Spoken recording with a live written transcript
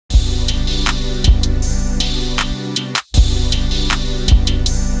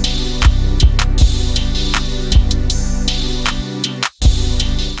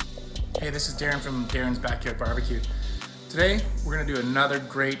Darren from Darren's Backyard Barbecue. Today, we're gonna do another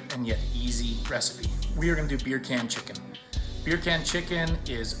great and yet easy recipe. We are gonna do beer can chicken. Beer can chicken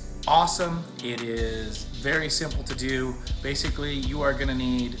is awesome. It is very simple to do. Basically, you are gonna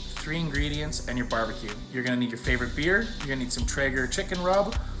need 3 ingredients and your barbecue. You're gonna need your favorite beer, you're gonna need some Traeger chicken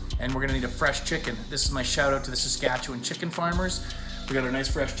rub, and we're gonna need a fresh chicken. This is my shout out to the Saskatchewan chicken farmers. We got our nice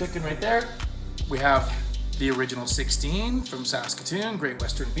fresh chicken right there. We have the original 16 from Saskatoon, Great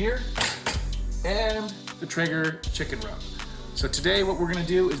Western Beer, and the Traeger chicken rub. So today what we're gonna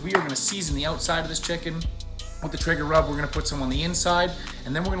do is we are gonna season the outside of this chicken with the Traeger rub. We're gonna put some on the inside,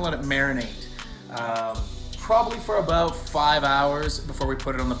 and then we're gonna let it marinate. Probably for about 5 hours before we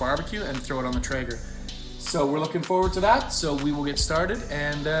put it on the barbecue and throw it on the Traeger. So we're looking forward to that. So we will get started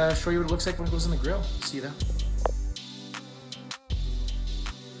and show you what it looks like when it goes in the grill. See you then.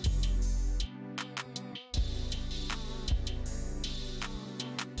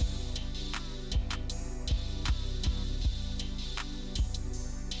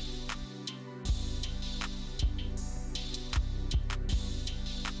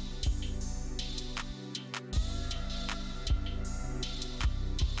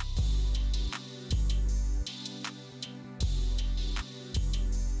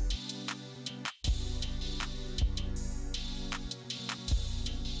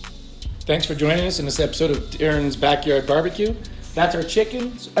 Thanks for joining us in this episode of Darren's Backyard Barbecue. That's our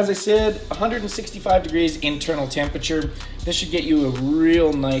chicken. As I said, 165 degrees internal temperature. This should get you a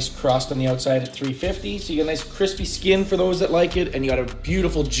real nice crust on the outside at 350. So you got a nice crispy skin for those that like it, and you got a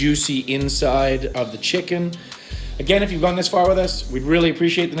beautiful juicy inside of the chicken. Again, if you've gone this far with us, we'd really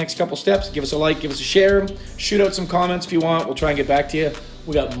appreciate the next couple steps. Give us a like, give us a share, shoot out some comments if you want. We'll try and get back to you.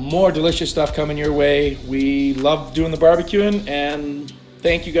 We got more delicious stuff coming your way. We love doing the barbecuing, and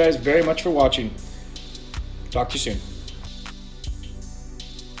thank you guys very much for watching. Talk to you soon.